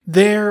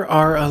There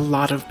are a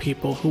lot of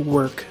people who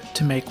work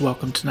to make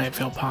Welcome to Night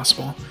Vale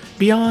possible.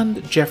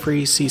 Beyond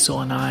Jeffrey,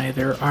 Cecil, and I,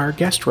 there are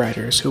guest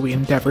writers who we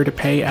endeavor to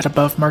pay at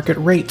above-market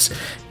rates.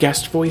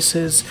 Guest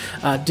voices,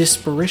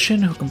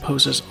 Disparition, who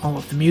composes all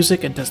of the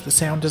music and does the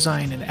sound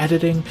design and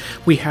editing.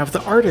 We have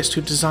the artist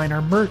who design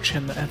our merch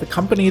and the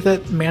company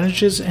that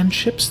manages and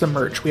ships the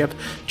merch. We have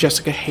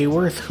Jessica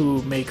Hayworth,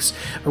 who makes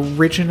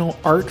original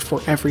art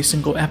for every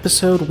single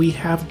episode. We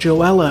have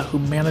Joella, who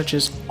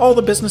manages all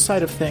the business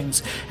side of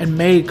things, and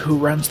Meg, who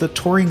runs the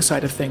touring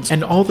side of things,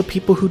 and all the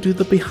people who do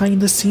the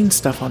behind-the-scenes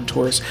stuff on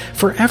tours.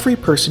 For every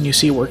person you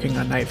see working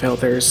on Night Vale,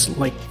 there's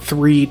like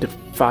 3 to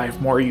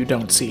 5 more you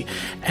don't see.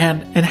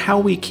 And how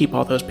we keep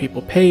all those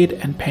people paid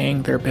and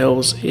paying their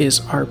bills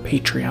is our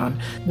Patreon.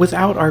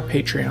 Without our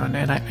Patreon,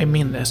 and I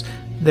mean this,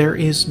 there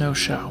is no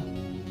show.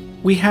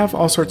 We have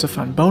all sorts of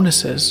fun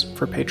bonuses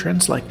for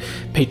patrons, like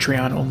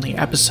Patreon-only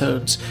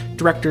episodes,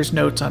 director's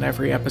notes on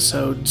every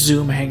episode,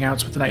 Zoom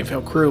hangouts with the Night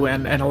Vale crew,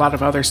 and a lot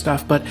of other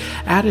stuff, but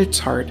at its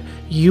heart,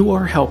 you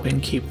are helping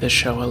keep this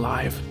show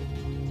alive.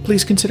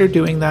 Please consider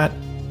doing that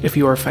if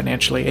you are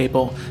financially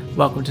able.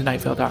 Welcome to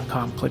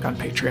nightvale.com. Click on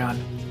Patreon.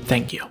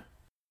 Thank you.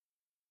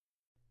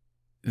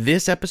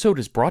 This episode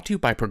is brought to you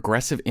by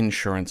Progressive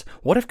Insurance.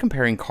 What if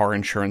comparing car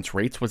insurance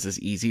rates was as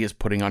easy as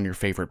putting on your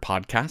favorite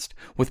podcast?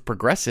 With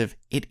Progressive,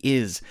 it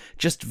is.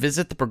 Just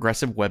visit the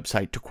Progressive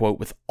website to quote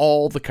with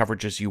all the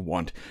coverages you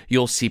want.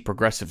 You'll see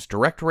Progressive's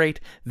direct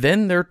rate,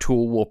 then their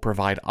tool will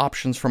provide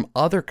options from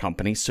other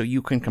companies so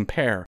you can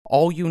compare.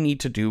 All you need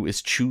to do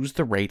is choose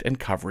the rate and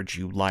coverage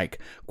you like.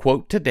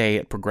 Quote today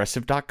at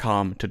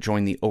Progressive.com to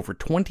join the over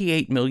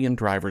 28 million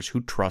drivers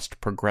who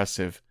trust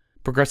Progressive.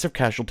 Progressive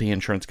Casualty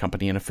Insurance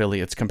Company and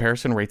Affiliates.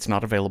 Comparison rates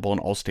not available in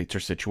all states or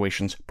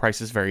situations.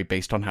 Prices vary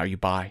based on how you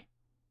buy.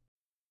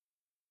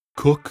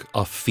 Cook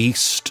a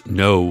feast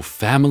no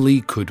family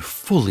could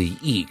fully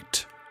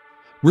eat.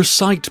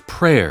 Recite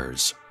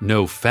prayers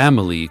no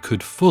family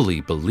could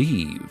fully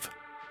believe.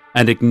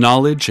 And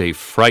acknowledge a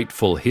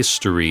frightful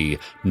history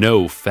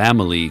no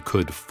family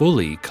could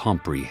fully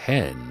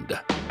comprehend.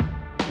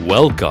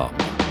 Welcome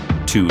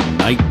to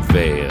Night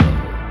Vale.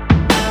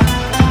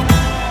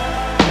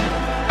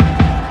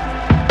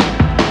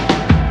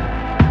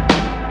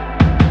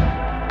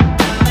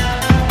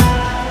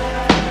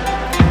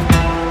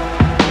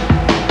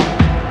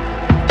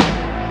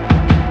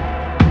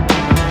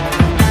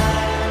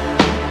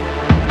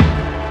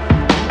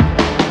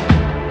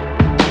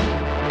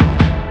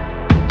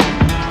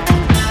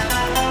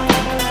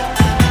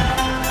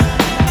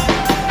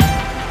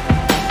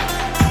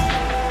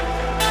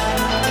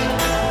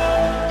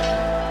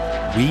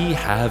 We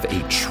have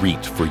a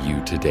treat for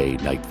you today,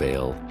 Night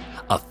Vale.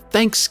 A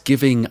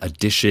Thanksgiving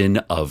edition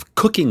of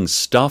Cooking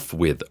Stuff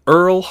with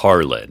Earl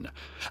Harlan.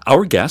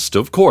 Our guest,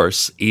 of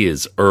course,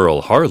 is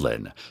Earl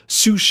Harlan,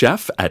 sous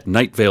chef at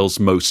Night Vale's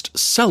most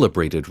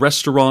celebrated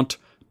restaurant,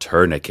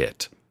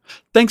 Tourniquet.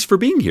 Thanks for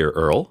being here,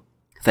 Earl.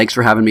 Thanks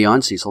for having me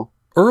on, Cecil.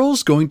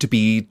 Earl's going to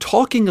be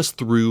talking us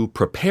through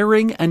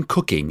preparing and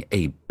cooking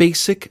a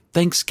basic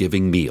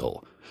Thanksgiving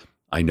meal.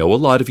 I know a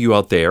lot of you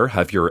out there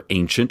have your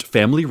ancient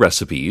family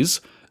recipes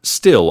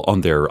still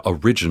on their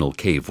original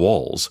cave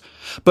walls,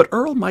 but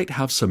Earl might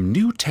have some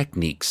new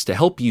techniques to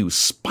help you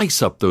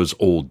spice up those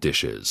old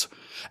dishes.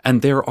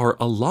 And there are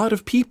a lot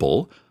of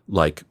people,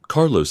 like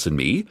Carlos and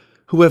me,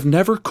 who have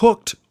never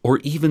cooked or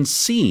even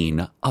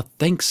seen a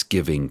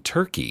Thanksgiving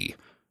turkey.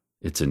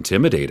 It's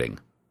intimidating.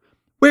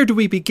 Where do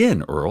we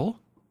begin, Earl?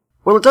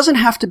 Well, it doesn't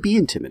have to be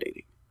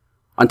intimidating.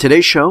 On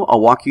today's show,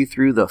 I'll walk you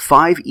through the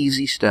 5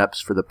 easy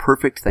steps for the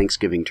perfect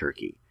Thanksgiving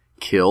turkey.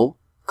 Kill,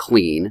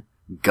 clean,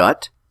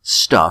 gut,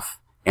 stuff,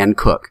 and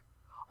cook.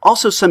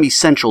 Also some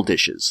essential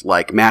dishes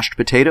like mashed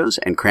potatoes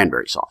and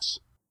cranberry sauce.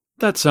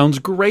 That sounds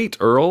great,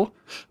 Earl.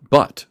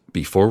 But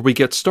before we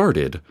get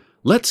started,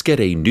 let's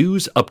get a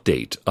news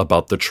update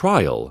about the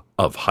trial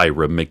of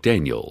Hiram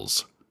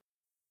McDaniels.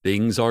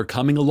 Things are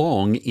coming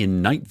along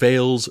in Night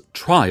Vale's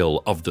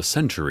Trial of the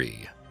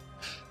Century.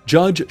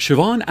 Judge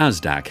Siobhan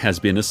Asdak has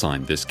been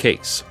assigned this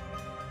case.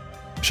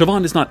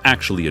 Siobhan is not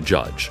actually a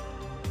judge.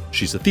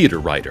 She's a theater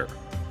writer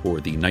for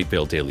the Night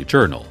Vale Daily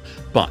Journal.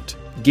 But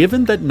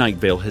given that Night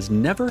Vale has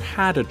never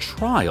had a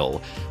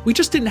trial, we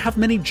just didn't have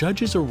many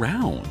judges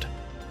around.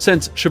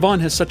 Since Siobhan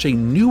has such a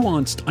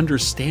nuanced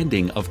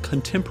understanding of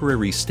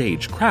contemporary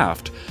stage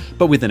craft,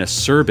 but with an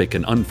acerbic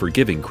and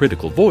unforgiving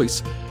critical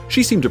voice,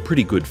 she seemed a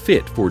pretty good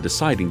fit for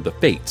deciding the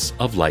fates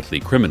of likely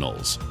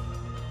criminals.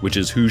 Which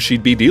is who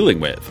she'd be dealing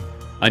with.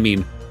 I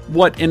mean,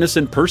 what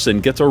innocent person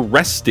gets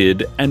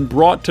arrested and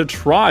brought to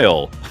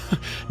trial?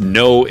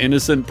 No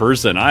innocent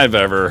person I've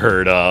ever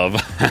heard of.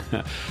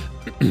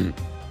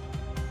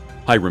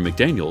 Hiram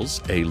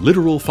McDaniels, a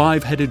literal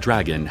 5-headed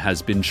dragon,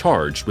 has been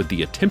charged with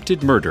the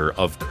attempted murder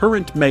of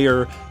current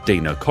mayor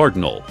Dana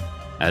Cardinal,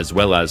 as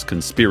well as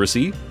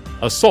conspiracy,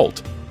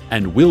 assault,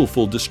 and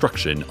willful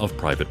destruction of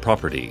private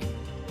property.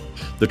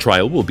 The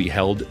trial will be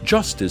held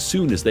just as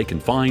soon as they can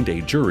find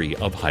a jury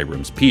of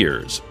Hiram's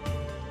peers.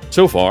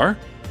 So far,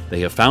 they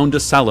have found a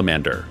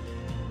salamander,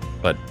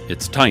 but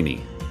it's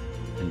tiny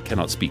and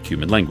cannot speak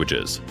human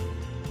languages,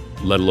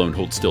 let alone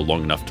hold still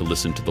long enough to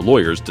listen to the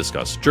lawyers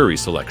discuss jury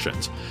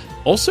selections.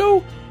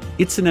 Also,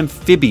 it's an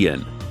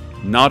amphibian,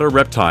 not a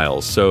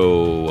reptile,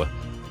 so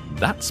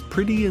that's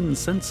pretty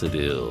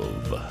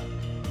insensitive.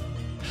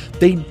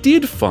 They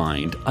did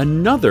find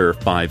another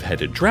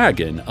 5-headed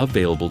dragon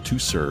available to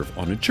serve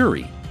on a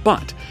jury,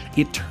 but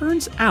it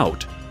turns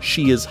out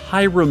she is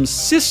Hiram's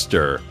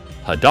sister,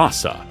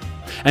 Hadassah,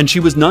 and she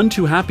was none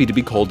too happy to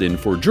be called in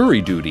for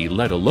jury duty,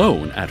 let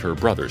alone at her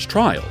brother's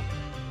trial.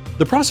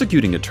 The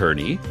prosecuting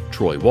attorney,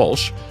 Troy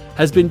Walsh,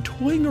 has been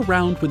toying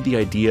around with the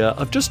idea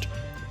of just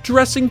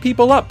dressing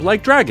people up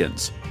like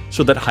dragons,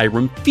 so that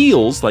Hiram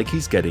feels like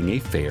he's getting a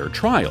fair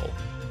trial.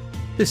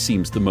 This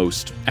seems the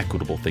most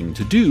equitable thing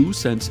to do,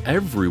 since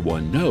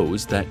everyone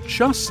knows that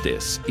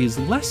justice is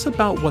less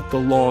about what the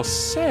law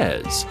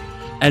says,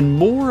 and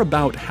more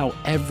about how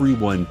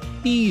everyone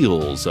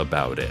feels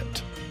about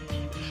it.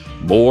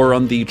 More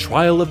on the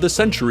trial of the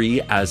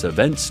century as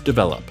events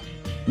develop.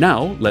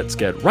 Now, let's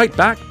get right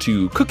back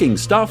to cooking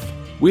stuff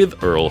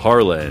with Earl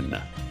Harlan.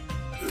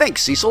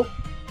 Thanks, Cecil.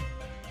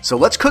 So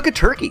let's cook a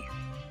turkey.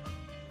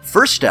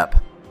 First step,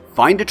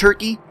 find a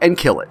turkey and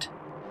kill it.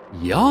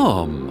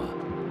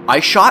 Yum! I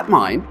shot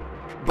mine,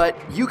 but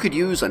you could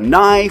use a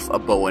knife, a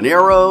bow and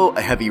arrow,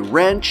 a heavy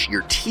wrench,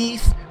 your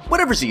teeth,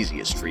 whatever's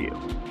easiest for you.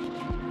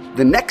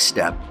 The next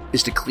step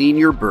is to clean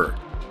your bird.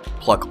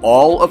 Pluck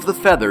all of the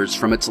feathers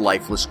from its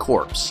lifeless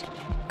corpse.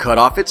 Cut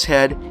off its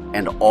head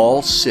and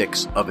all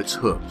 6 of its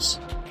hooves.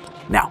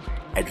 Now,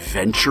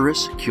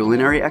 adventurous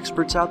culinary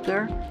experts out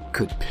there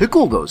could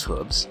pickle those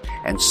hooves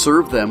and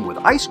serve them with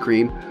ice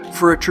cream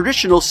for a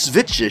traditional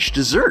Svitshish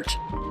dessert.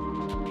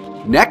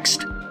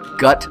 Next,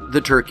 gut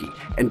the turkey,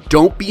 and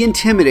don't be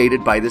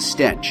intimidated by the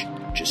stench.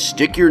 Just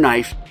stick your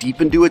knife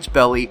deep into its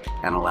belly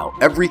and allow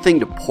everything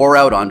to pour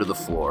out onto the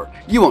floor.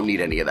 You won't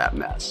need any of that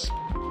mess.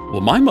 Well,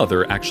 my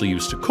mother actually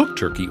used to cook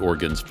turkey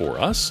organs for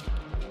us.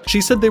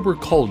 She said they were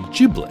called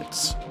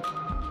giblets.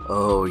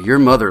 Oh, your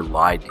mother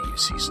lied to you,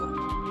 Cecil.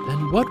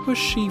 Then what was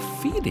she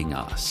feeding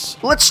us?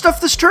 Let's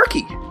stuff this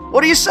turkey.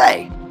 What do you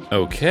say?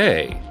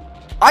 Okay.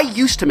 I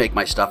used to make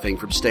my stuffing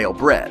from stale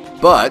bread,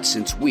 but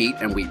since wheat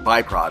and wheat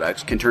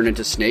byproducts can turn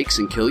into snakes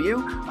and kill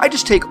you, I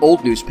just take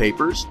old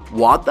newspapers,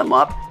 wad them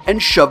up,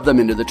 and shove them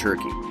into the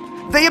turkey.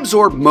 They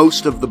absorb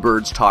most of the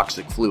bird's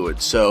toxic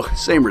fluids, so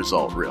same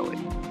result, really.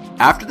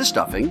 After the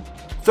stuffing,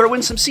 throw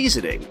in some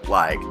seasoning,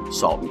 like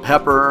salt and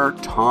pepper,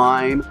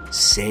 thyme,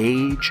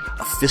 sage,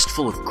 a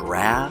fistful of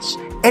grass,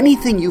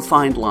 anything you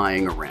find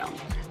lying around.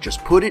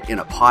 Just put it in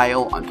a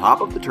pile on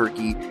top of the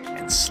turkey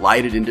and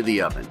slide it into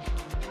the oven.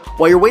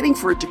 While you're waiting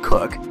for it to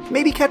cook,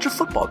 maybe catch a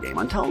football game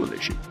on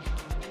television.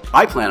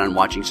 I plan on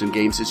watching some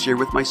games this year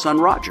with my son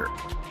Roger.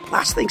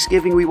 Last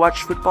Thanksgiving we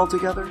watched football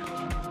together.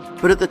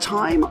 But at the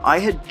time, I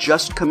had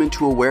just come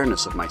into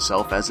awareness of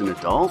myself as an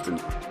adult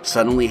and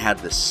suddenly had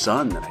this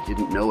son that I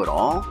didn't know at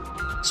all,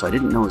 so I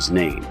didn't know his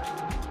name.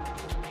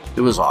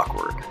 It was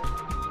awkward.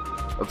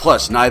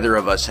 Plus, neither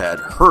of us had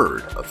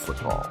heard of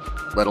football,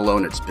 let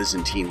alone its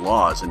Byzantine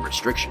laws and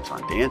restrictions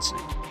on dancing.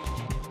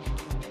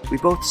 We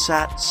both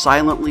sat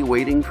silently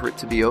waiting for it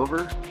to be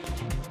over,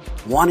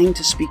 wanting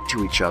to speak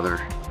to each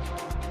other,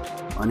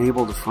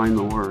 unable to find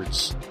the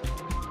words.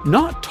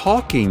 Not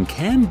talking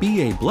can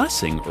be a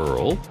blessing,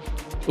 Earl.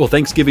 Well,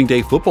 Thanksgiving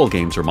Day football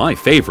games are my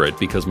favorite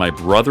because my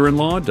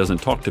brother-in-law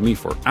doesn't talk to me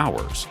for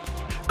hours.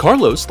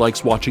 Carlos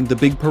likes watching the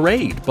big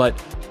parade,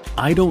 but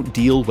I don't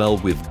deal well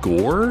with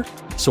gore,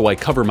 so I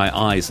cover my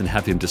eyes and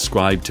have him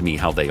describe to me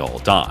how they all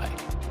die.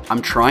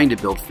 I'm trying to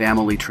build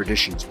family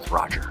traditions with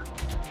Roger.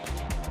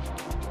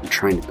 I'm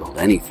trying to build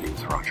anything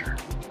with Roger.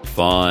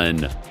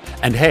 Fun.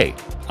 And hey,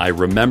 I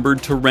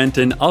remembered to rent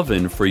an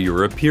oven for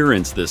your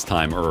appearance this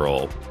time,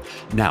 Earl.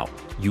 Now,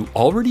 you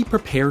already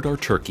prepared our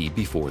turkey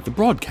before the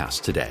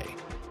broadcast today.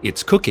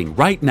 It's cooking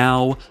right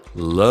now,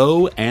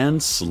 low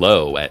and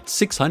slow at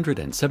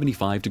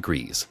 675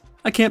 degrees.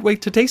 I can't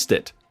wait to taste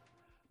it.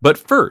 But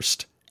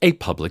first, a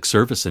public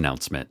service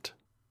announcement.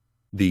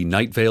 The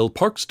Night Vale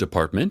Parks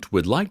Department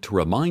would like to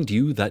remind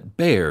you that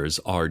bears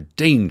are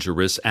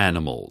dangerous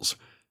animals,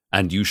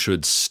 and you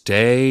should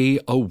stay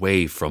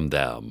away from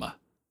them.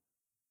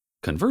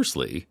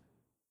 Conversely,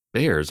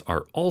 bears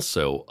are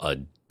also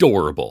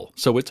adorable,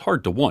 so it's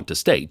hard to want to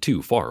stay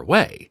too far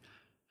away.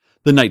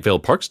 The Night Vale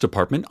Parks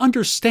Department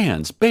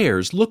understands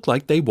bears look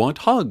like they want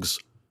hugs.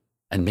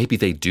 And maybe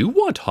they do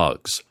want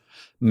hugs.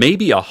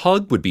 Maybe a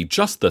hug would be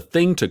just the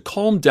thing to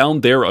calm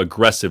down their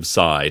aggressive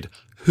side.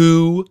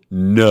 Who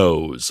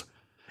knows?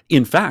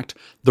 In fact,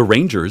 the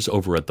rangers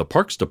over at the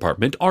Parks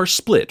Department are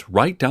split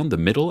right down the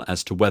middle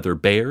as to whether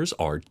bears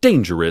are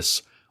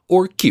dangerous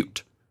or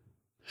cute.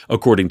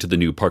 According to the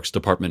new Parks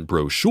Department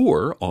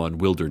brochure on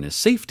wilderness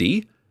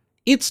safety,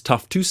 it's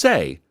tough to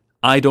say.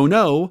 I don't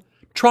know.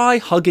 Try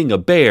hugging a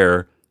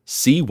bear,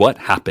 see what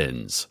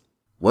happens.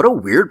 What a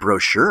weird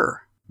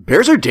brochure.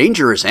 Bears are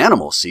dangerous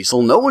animals,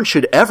 Cecil. No one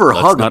should ever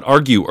hug... Let's not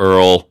argue,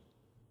 Earl.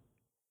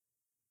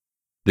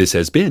 This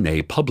has been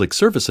a public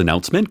service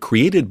announcement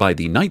created by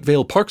the Night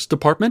Vale Parks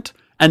Department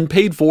and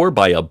paid for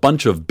by a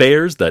bunch of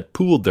bears that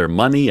pooled their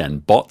money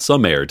and bought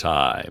some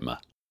airtime.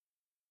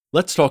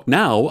 Let's talk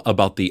now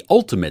about the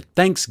ultimate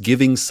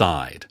Thanksgiving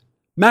side,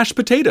 mashed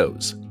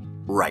potatoes.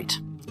 Right.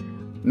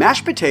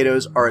 Mashed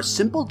potatoes are a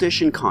simple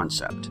dish in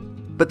concept,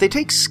 but they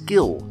take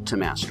skill to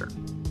master.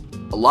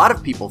 A lot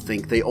of people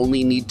think they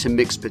only need to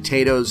mix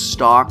potatoes,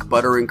 stock,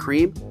 butter, and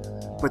cream,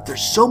 but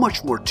there's so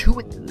much more to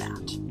it than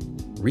that.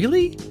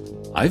 Really?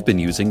 I've been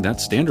using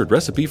that standard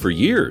recipe for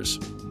years.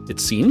 It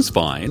seems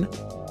fine.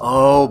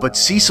 Oh, but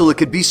Cecil, it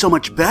could be so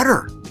much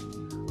better.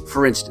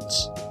 For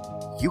instance,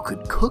 you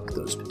could cook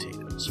those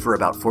potatoes for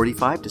about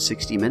 45 to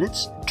 60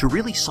 minutes to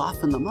really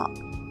soften them up.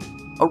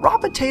 A raw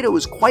potato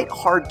is quite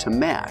hard to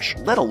mash,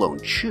 let alone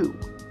chew.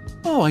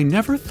 Oh, I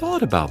never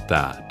thought about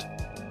that.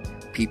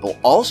 People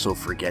also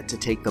forget to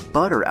take the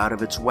butter out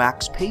of its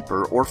wax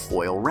paper or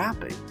foil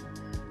wrapping.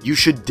 You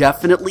should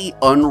definitely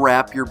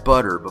unwrap your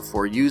butter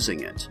before using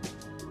it.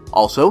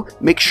 Also,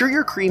 make sure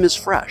your cream is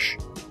fresh.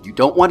 You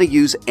don't want to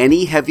use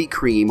any heavy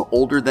cream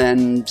older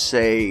than,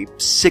 say,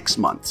 6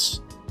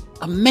 months.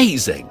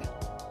 Amazing!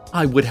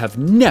 I would have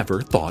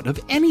never thought of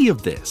any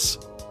of this.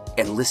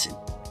 And listen,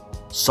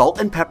 salt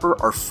and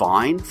pepper are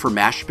fine for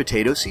mashed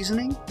potato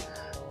seasoning,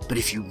 but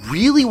if you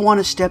really want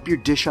to step your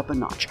dish up a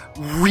notch,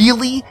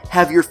 really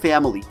have your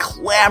family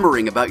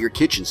clamoring about your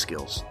kitchen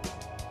skills,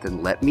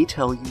 then let me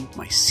tell you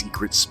my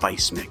secret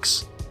spice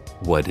mix.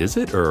 What is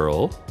it,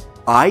 Earl?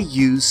 I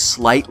use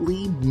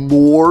slightly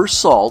more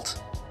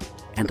salt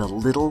and a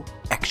little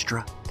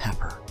extra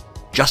pepper.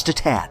 Just a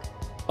tad.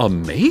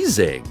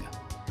 Amazing!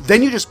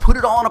 Then you just put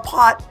it all in a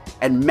pot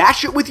and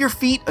mash it with your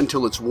feet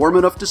until it's warm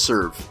enough to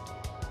serve.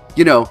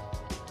 You know,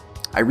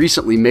 I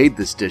recently made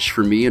this dish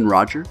for me and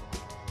Roger.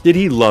 Did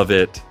he love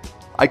it?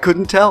 I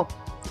couldn't tell.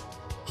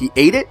 He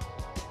ate it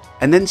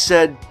and then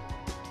said,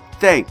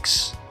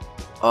 "Thanks.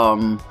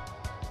 And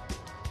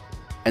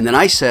then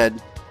I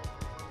said,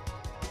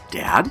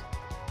 "Dad?"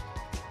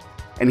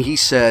 And he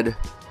said,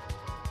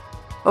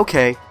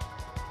 "Okay."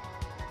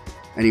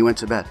 And he went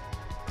to bed.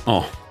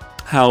 Oh,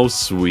 how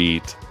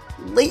sweet.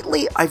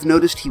 Lately, I've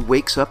noticed he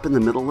wakes up in the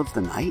middle of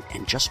the night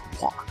and just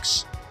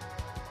walks.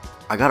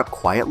 I got up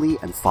quietly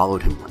and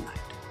followed him one night.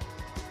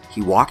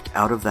 He walked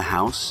out of the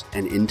house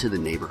and into the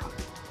neighborhood.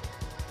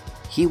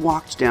 He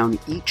walked down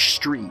each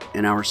street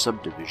in our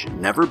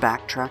subdivision, never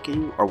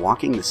backtracking or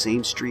walking the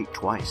same street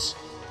twice.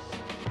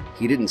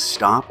 He didn't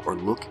stop or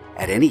look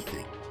at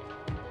anything.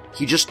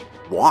 He just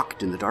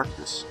walked in the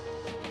darkness.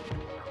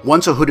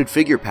 Once a hooded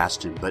figure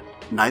passed him, but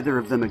neither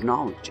of them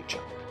acknowledged each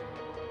other.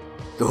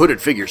 The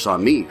hooded figure saw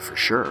me, for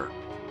sure,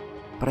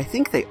 but I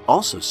think they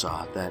also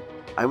saw that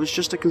I was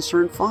just a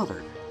concerned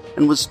father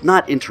and was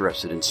not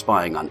interested in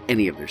spying on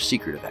any of their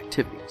secretive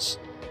activities.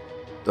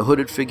 The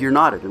hooded figure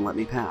nodded and let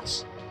me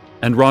pass.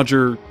 And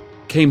Roger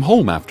came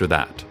home after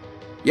that.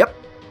 Yep.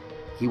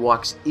 He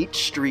walks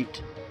each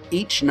street,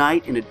 each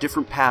night in a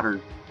different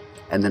pattern,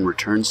 and then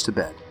returns to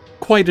bed.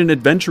 Quite an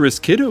adventurous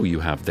kiddo you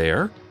have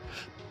there.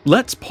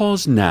 Let's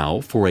pause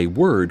now for a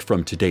word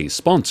from today's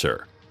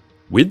sponsor.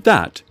 With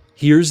that,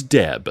 here's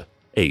Deb,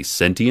 a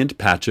sentient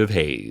patch of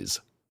haze.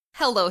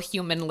 Hello,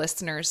 human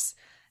listeners.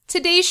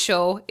 Today's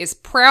show is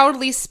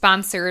proudly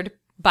sponsored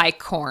by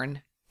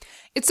corn.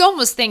 It's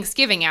almost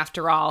Thanksgiving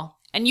after all,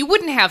 and you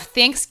wouldn't have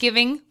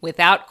Thanksgiving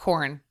without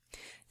corn.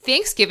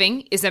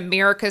 Thanksgiving is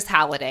America's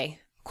holiday.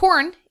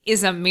 Corn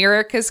is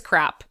America's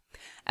crop,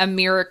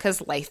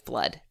 America's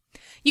lifeblood.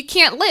 You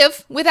can't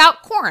live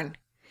without corn.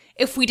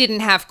 If we didn't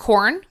have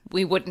corn,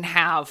 we wouldn't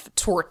have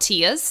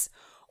tortillas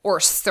or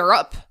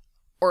syrup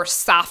or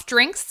soft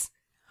drinks.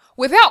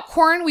 Without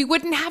corn, we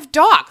wouldn't have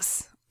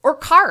dogs or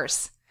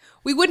cars.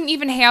 We wouldn't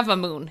even have a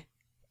moon.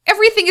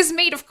 Everything is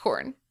made of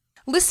corn.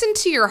 Listen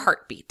to your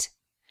heartbeat.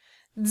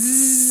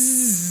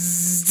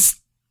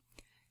 Zzz.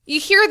 You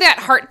hear that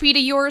heartbeat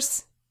of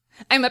yours?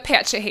 I'm a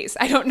patch of haze.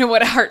 I don't know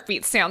what a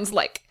heartbeat sounds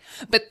like,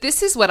 but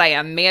this is what I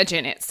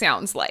imagine it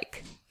sounds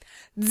like.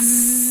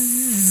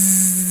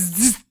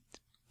 Zzz.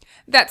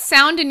 That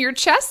sound in your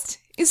chest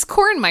is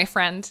corn, my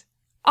friend.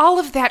 All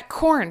of that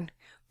corn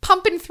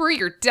pumping through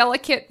your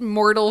delicate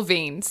mortal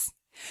veins.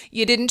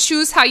 You didn't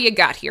choose how you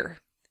got here.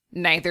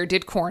 Neither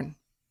did corn.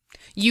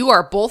 You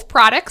are both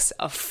products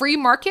of free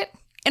market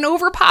and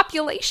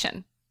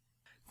overpopulation.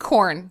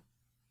 Corn.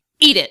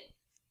 Eat it.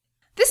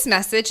 This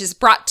message is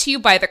brought to you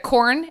by the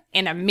corn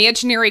and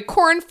imaginary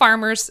corn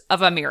farmers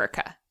of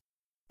America.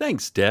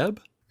 Thanks, Deb.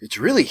 It's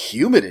really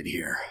humid in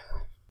here.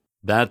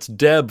 That's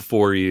Deb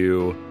for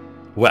you.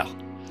 Well,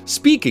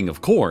 speaking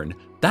of corn,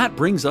 that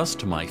brings us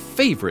to my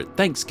favorite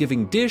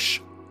Thanksgiving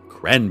dish,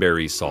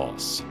 cranberry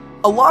sauce.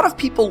 A lot of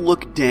people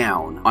look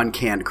down on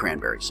canned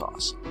cranberry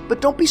sauce,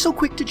 but don't be so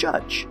quick to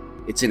judge.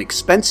 It's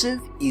inexpensive,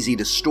 easy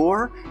to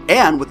store,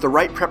 and with the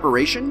right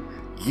preparation,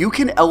 you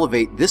can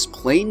elevate this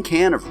plain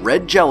can of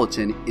red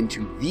gelatin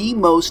into the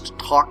most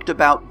talked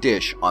about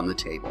dish on the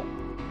table.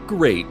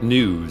 Great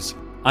news!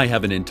 I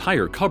have an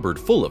entire cupboard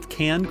full of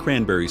canned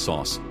cranberry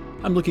sauce.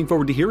 I'm looking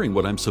forward to hearing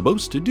what I'm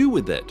supposed to do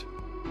with it.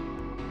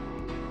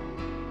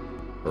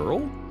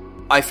 Earl?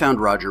 I found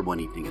Roger one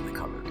evening in the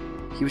cupboard.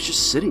 He was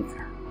just sitting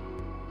there.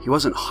 He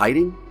wasn't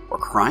hiding or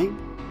crying.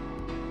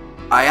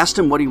 I asked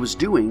him what he was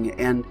doing,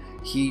 and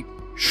he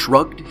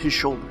shrugged his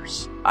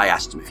shoulders. I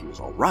asked him if he was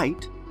all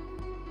right,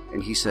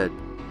 and he said,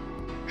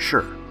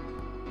 "Sure."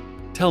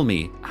 Tell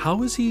me,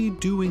 how is he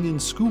doing in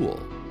school?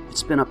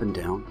 It's been up and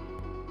down.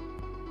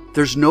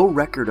 There's no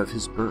record of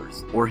his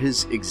birth or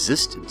his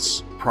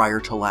existence prior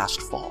to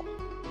last fall.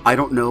 I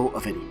don't know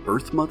of any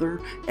birth mother,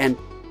 and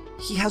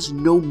he has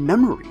no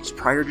memories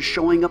prior to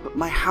showing up at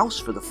my house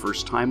for the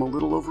first time a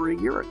little over a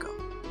year ago.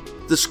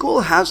 The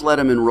school has let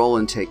him enroll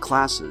and take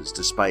classes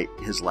despite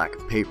his lack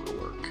of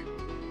paperwork.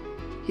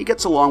 He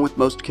gets along with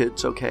most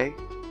kids okay,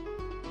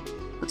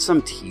 but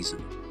some tease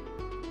him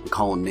and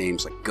call him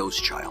names like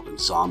Ghost Child and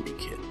Zombie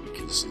Kid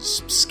because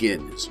his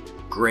skin is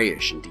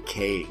grayish and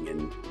decaying,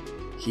 and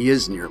he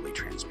is nearly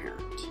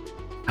transparent.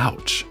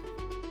 Ouch.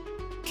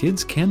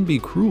 Kids can be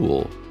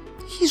cruel.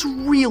 He's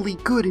really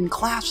good in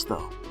class,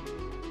 though.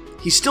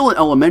 He's still in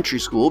elementary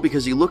school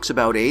because he looks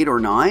about 8 or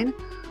 9,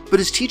 but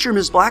his teacher,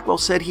 Ms. Blackwell,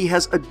 said he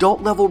has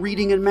adult-level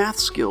reading and math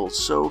skills,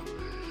 so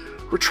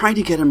we're trying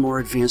to get him more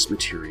advanced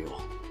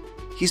material.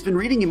 He's been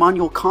reading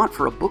Immanuel Kant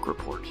for a book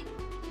report.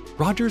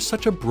 Roger's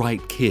such a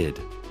bright kid.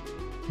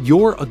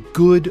 You're a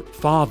good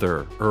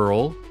father,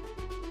 Earl.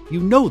 You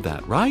know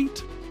that,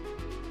 right?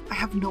 I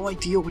have no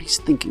idea what he's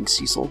thinking,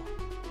 Cecil.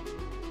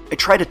 I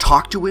try to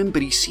talk to him,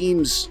 but he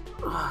seems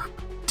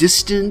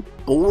distant,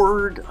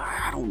 bored,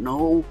 I don't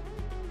know.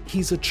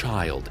 He's a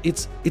child.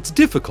 It's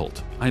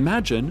difficult, I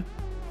imagine,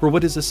 for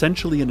what is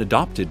essentially an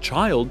adopted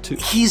child to...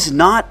 He's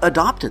not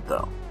adopted,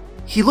 though.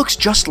 He looks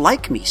just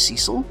like me,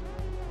 Cecil.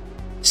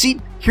 See,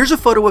 here's a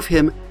photo of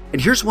him,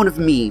 and here's one of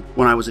me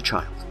when I was a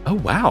child. Oh,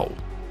 wow.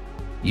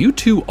 You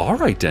two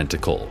are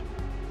identical.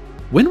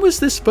 When was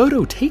this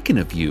photo taken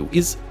of you?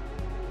 Is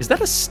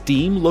that a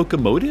steam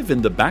locomotive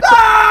in the background?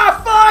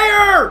 Ah!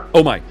 Fire!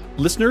 Oh my.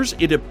 Listeners,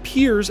 it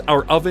appears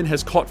our oven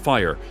has caught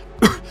fire.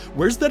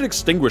 Where's that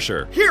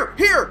extinguisher?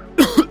 Here!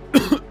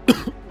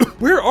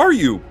 Where are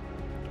you?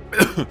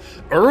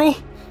 Earl?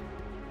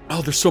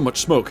 Oh, there's so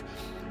much smoke.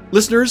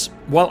 Listeners,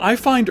 while I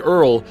find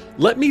Earl,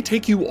 let me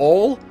take you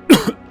all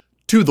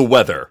to the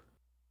weather.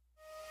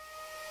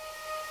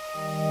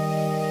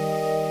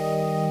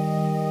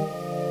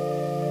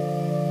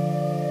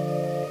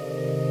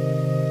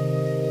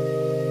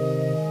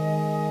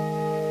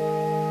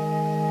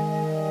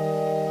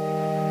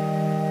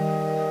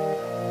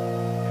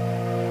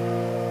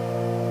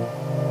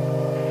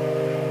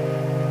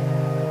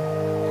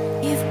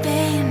 You've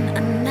been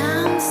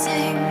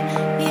announcing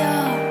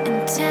your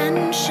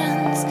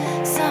intentions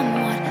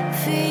somewhat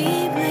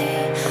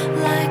feebly,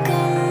 like a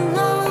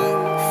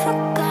long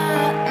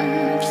forgotten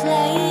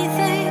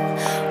plaything,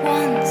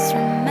 once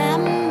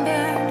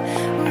remembered,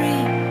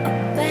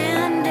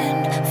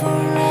 re-abandoned for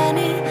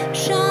any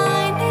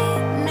shiny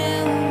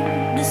new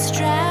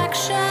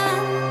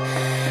distraction.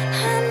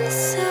 And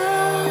so,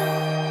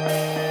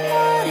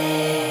 what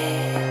is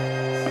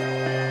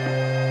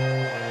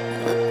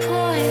the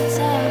point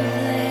of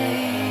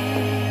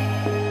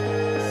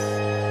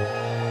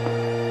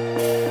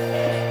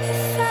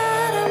if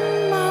at a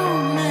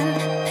moment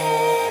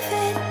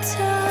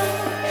pivotal,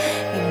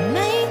 you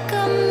make a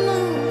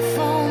move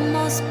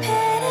almost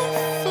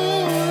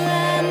pitiful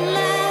and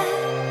let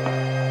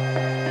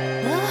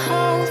the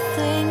whole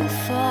thing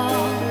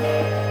fall.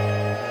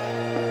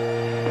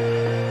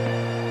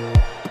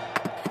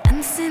 And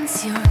since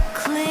you're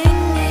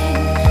clinging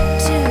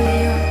to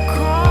your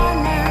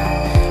corner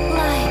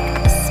like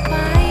a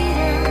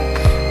spider,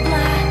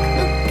 black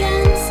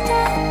against a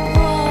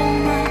wall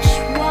much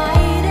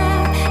wider,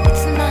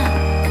 it's not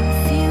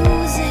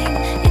confusing,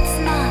 it's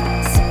not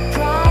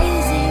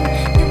surprising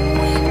that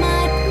we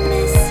might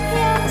miss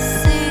your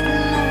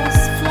signals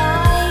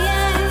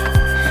flying.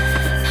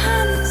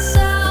 And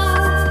so,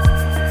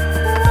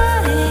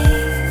 what is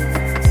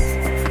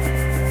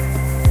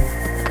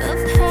the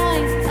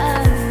point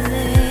of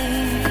this?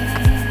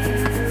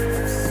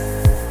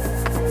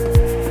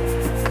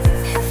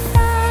 If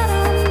at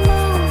a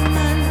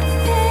moment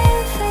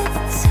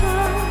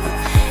pivotal,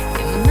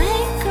 you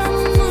make a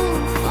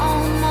move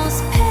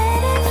almost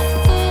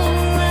pitiful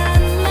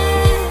and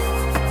let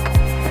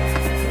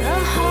the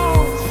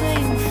whole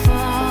thing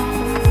fall.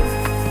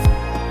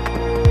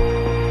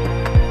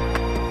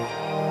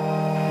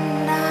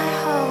 And I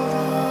hold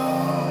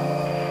on,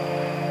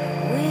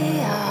 we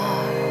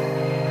are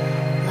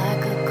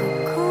like a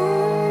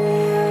cocoon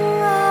you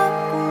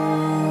uproot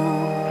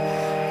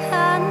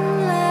and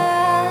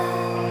left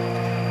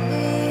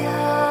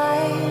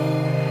behind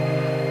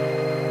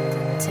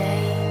to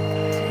take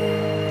to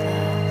the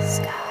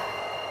sky.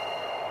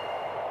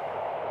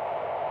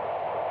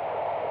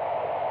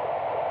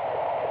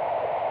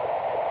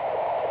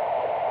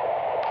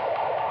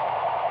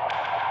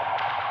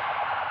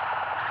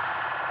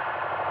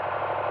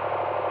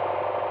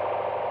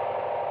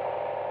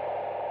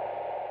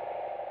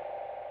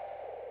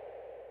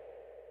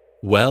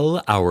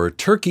 Well, our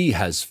turkey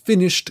has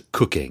finished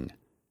cooking,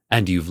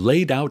 and you've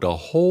laid out a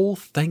whole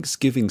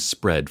Thanksgiving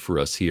spread for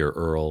us here,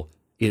 Earl.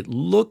 It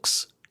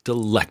looks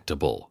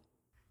delectable.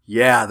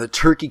 Yeah, the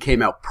turkey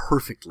came out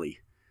perfectly.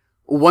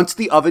 Once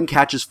the oven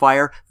catches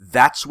fire,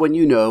 that's when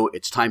you know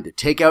it's time to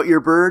take out your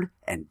bird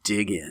and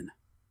dig in.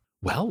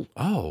 Well,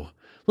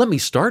 let me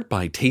start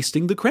by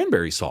tasting the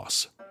cranberry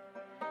sauce.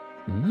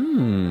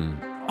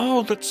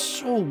 Oh, that's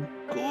so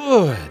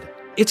good.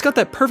 It's got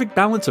that perfect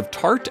balance of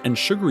tart and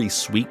sugary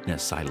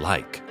sweetness I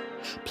like.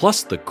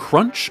 Plus, the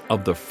crunch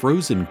of the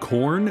frozen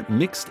corn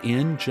mixed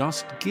in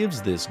just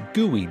gives this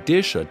gooey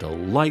dish a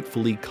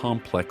delightfully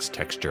complex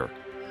texture.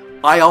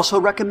 I also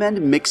recommend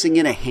mixing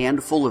in a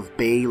handful of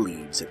bay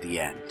leaves at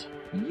the end.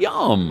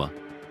 Yum!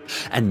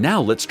 And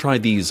now let's try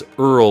these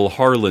Earl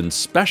Harlan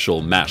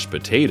special mashed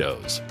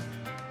potatoes.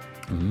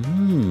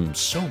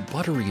 So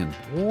buttery and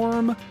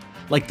warm,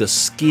 like the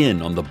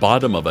skin on the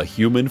bottom of a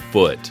human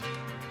foot.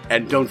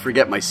 And don't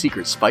forget my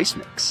secret spice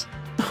mix.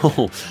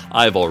 Oh,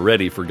 I've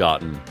already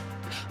forgotten.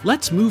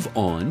 Let's move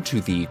on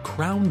to the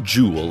crown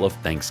jewel of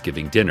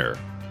Thanksgiving dinner,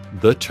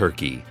 the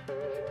turkey.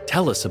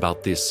 Tell us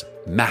about this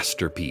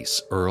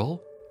masterpiece,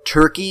 Earl.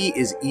 Turkey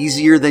is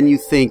easier than you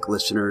think,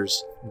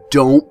 listeners.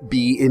 Don't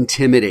be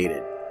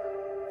intimidated.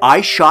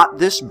 I shot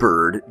this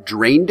bird,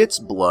 drained its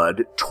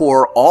blood,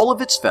 tore all of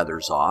its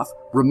feathers off,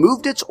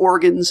 removed its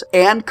organs,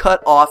 and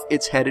cut off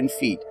its head and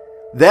feet.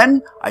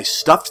 Then I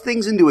stuffed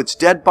things into its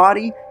dead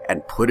body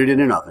and put it in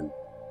an oven.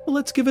 Well,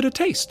 let's give it a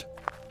taste.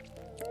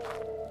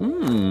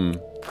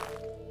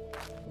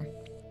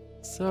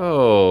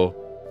 So...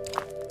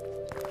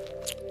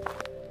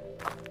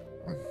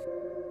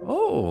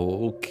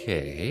 Oh,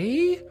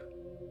 okay.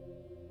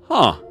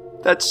 Huh.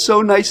 That's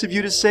so nice of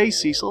you to say,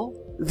 Cecil.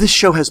 This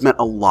show has meant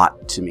a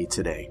lot to me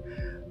today.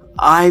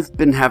 I've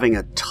been having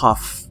a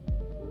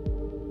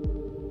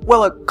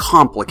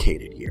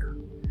complicated year.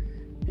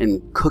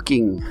 And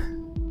cooking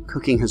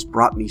has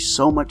brought me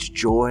so much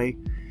joy.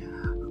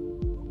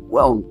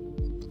 Well,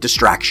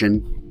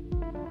 distraction.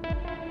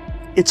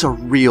 It's a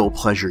real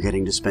pleasure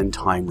getting to spend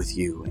time with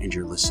you and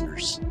your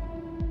listeners.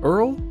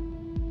 Earl,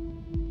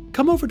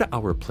 come over to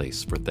our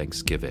place for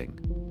Thanksgiving.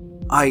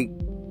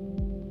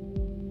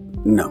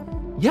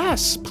 No.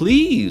 Yes,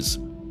 please.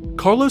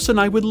 Carlos and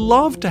I would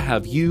love to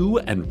have you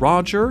and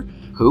Roger.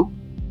 Who?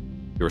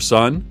 Your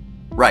son.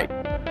 Right.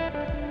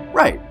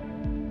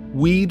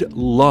 We'd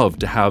love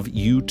to have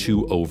you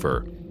two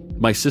over.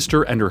 My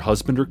sister and her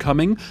husband are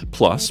coming,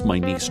 plus my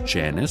niece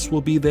Janice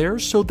will be there,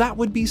 so that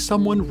would be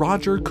someone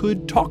Roger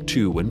could talk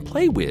to and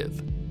play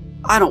with.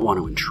 I don't want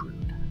to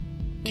intrude.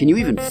 Can you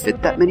even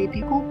fit that many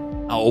people?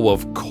 Oh,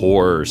 of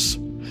course.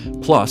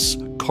 Plus,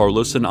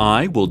 Carlos and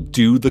I will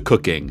do the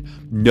cooking.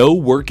 No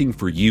working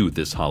for you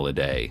this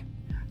holiday.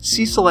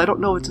 Cecil, I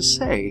don't know what to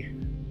say.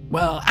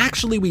 Well,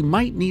 actually, we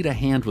might need a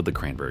hand with the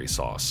cranberry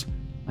sauce.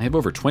 I have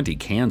over 20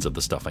 cans of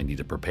the stuff I need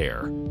to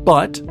prepare.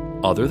 But,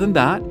 other than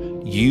that,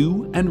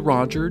 you and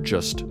Roger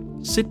just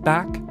sit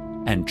back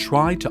and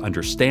try to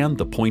understand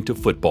the point of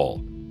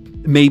football.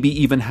 Maybe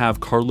even have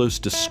Carlos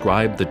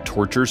describe the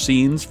torture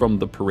scenes from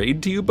the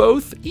parade to you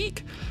both.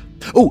 Eek!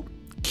 Oh,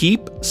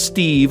 keep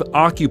Steve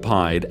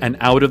occupied and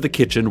out of the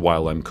kitchen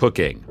while I'm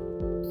cooking.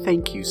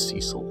 Thank you,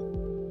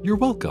 Cecil. You're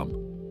welcome.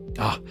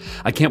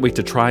 I can't wait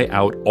to try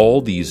out all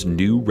these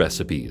new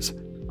recipes.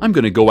 I'm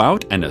going to go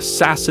out and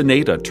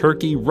assassinate a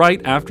turkey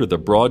right after the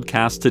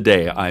broadcast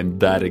today. I'm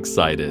that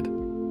excited.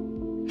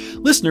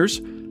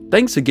 Listeners,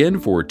 thanks again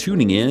for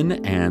tuning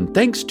in, and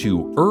thanks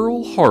to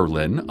Earl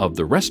Harlan of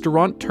the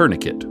Restaurant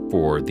Tourniquet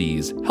for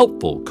these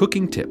helpful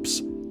cooking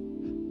tips.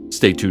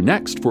 Stay tuned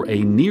next for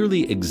a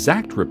nearly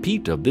exact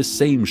repeat of this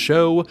same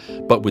show,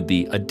 but with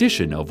the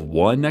addition of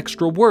one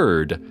extra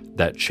word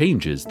that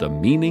changes the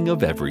meaning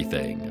of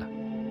everything.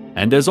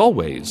 And as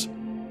always,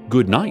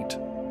 good night,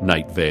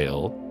 Night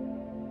Vale.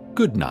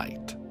 Good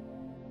night.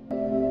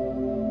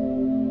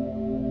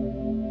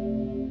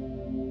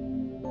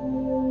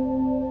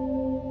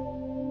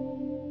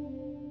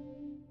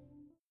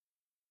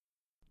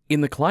 In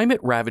the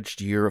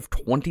climate-ravaged year of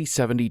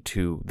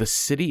 2072, the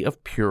city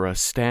of Pura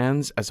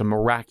stands as a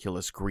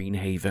miraculous green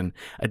haven,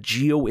 a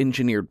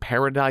geoengineered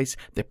paradise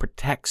that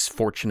protects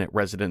fortunate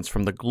residents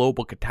from the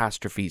global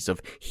catastrophes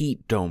of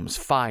heat domes,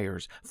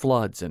 fires,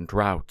 floods, and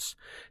droughts.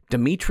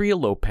 Demetria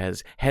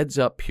Lopez heads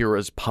up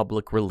Pura's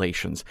public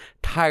relations,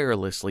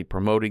 tirelessly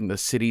promoting the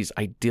city's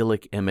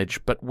idyllic image,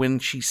 but when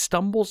she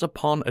stumbles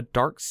upon a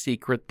dark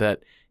secret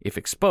that, if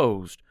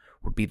exposed,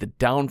 would be the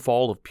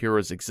downfall of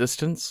Pura's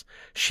existence,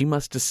 she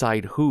must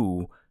decide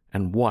who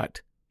and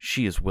what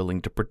she is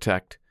willing to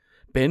protect.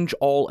 Binge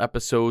all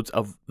episodes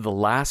of The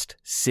Last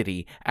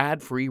City,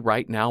 ad-free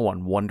right now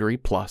on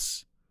Wondery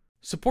Plus.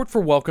 Support for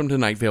Welcome to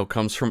Night Vale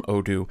comes from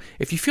Odoo.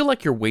 If you feel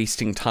like you're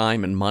wasting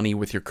time and money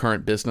with your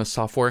current business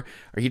software,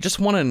 or you just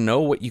want to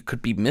know what you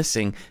could be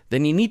missing,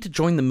 then you need to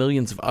join the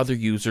millions of other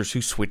users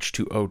who switch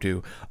to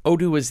Odoo.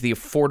 Odoo is the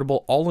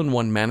affordable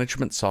all-in-one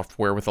management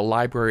software with a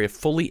library of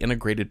fully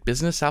integrated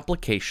business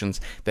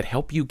applications that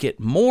help you get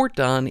more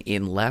done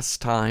in less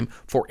time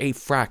for a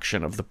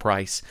fraction of the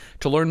price.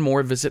 To learn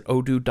more, visit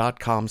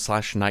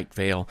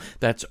odoo.com/nightvale.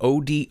 That's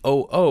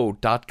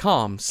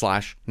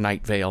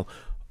odoo.com/nightvale.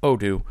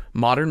 Odoo,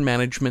 modern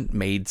management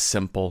made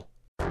simple.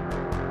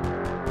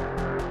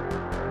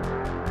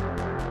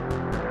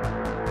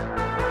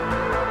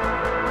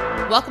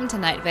 Welcome to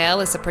Night Vale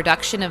is a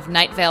production of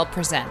Night Vale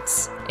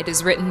Presents. It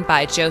is written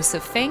by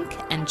Joseph Fink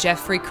and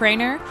Jeffrey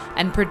Craner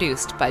and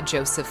produced by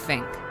Joseph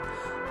Fink.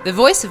 The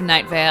voice of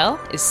Night Vale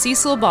is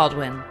Cecil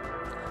Baldwin.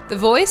 The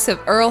voice of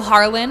Earl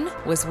Harlan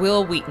was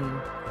Will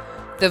Wheaton.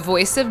 The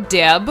voice of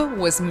Deb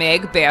was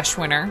Meg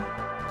Bashwinner.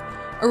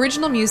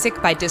 Original music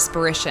by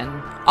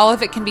Disparition. All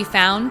of it can be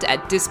found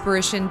at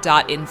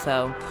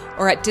disparition.info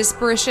or at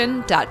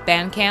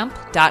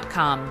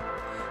disparition.bandcamp.com.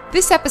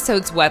 This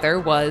episode's weather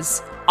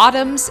was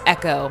Autumn's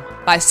Echo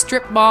by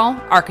Strip Mall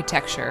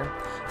Architecture.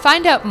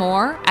 Find out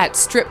more at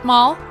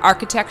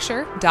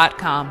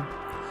stripmallarchitecture.com.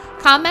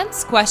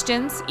 Comments,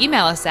 questions,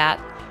 email us at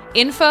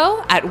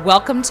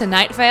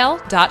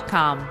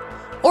info@welcometonightvale.com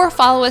or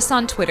follow us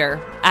on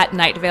Twitter at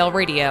Night Vale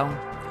Radio.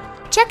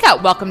 Check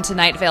out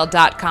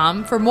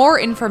welcometonightvale.com for more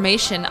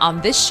information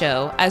on this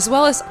show, as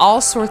well as all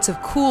sorts of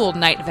cool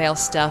Night Vale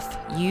stuff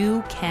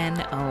you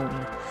can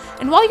own.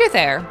 And while you're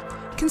there,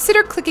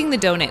 consider clicking the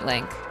donate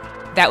link.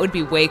 That would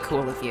be way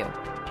cool of you.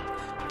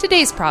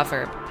 Today's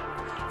proverb: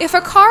 if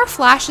a car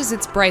flashes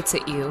its brights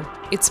at you,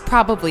 it's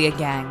probably a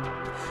gang.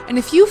 And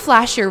if you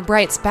flash your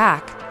brights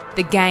back,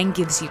 the gang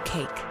gives you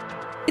cake.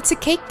 It's a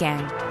cake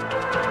gang.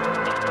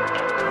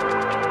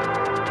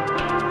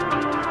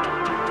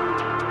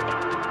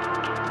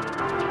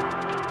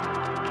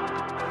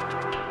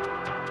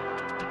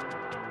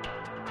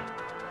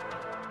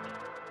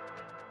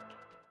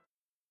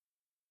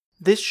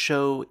 This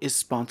show is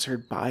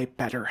sponsored by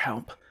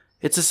BetterHelp.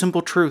 It's a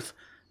simple truth.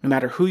 No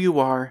matter who you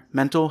are,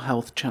 mental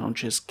health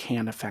challenges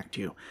can affect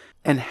you,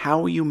 and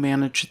how you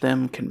manage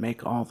them can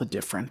make all the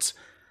difference.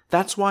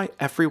 That's why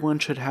everyone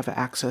should have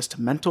access to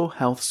mental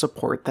health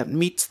support that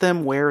meets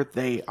them where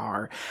they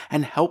are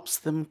and helps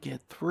them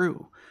get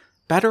through.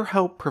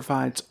 BetterHelp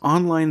provides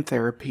online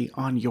therapy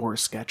on your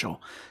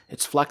schedule.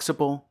 It's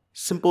flexible,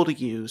 simple to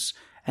use,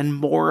 and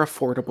more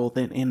affordable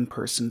than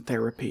in-person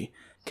therapy.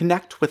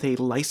 Connect with a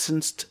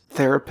licensed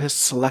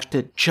therapist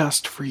selected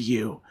just for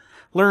you.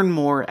 Learn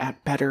more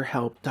at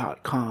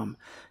betterhelp.com.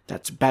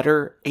 That's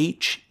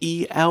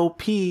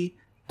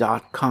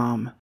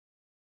betterhelp.com.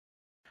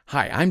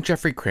 Hi, I'm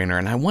Jeffrey Craner,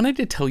 and I wanted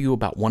to tell you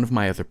about one of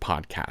my other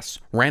podcasts,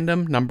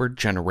 Random Number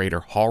Generator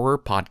Horror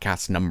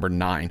Podcast number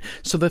 9.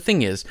 So the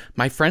thing is,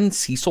 my friend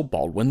Cecil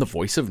Baldwin, the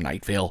voice of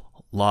Night Vale,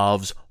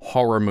 loves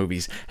horror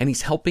movies, and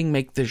he's helping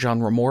make the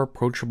genre more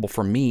approachable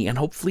for me and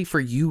hopefully for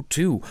you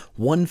too,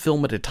 one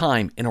film at a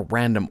time in a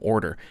random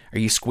order. Are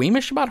you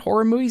squeamish about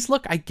horror movies?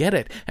 Look, I get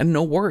it, and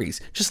no worries.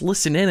 Just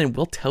listen in and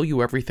we'll tell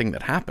you everything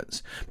that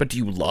happens. But do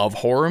you love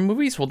horror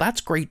movies? Well,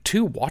 that's great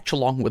too. Watch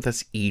along with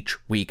us each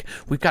week.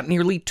 We've got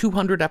nearly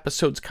 200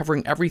 episodes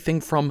covering everything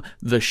from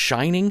The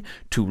Shining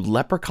to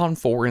Leprechaun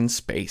 4 in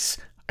Space.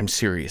 I'm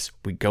serious,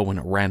 we go in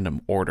a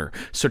random order.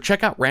 So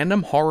check out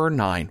Random Horror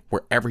 9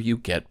 wherever you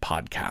get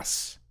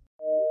podcasts.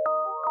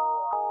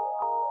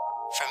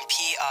 From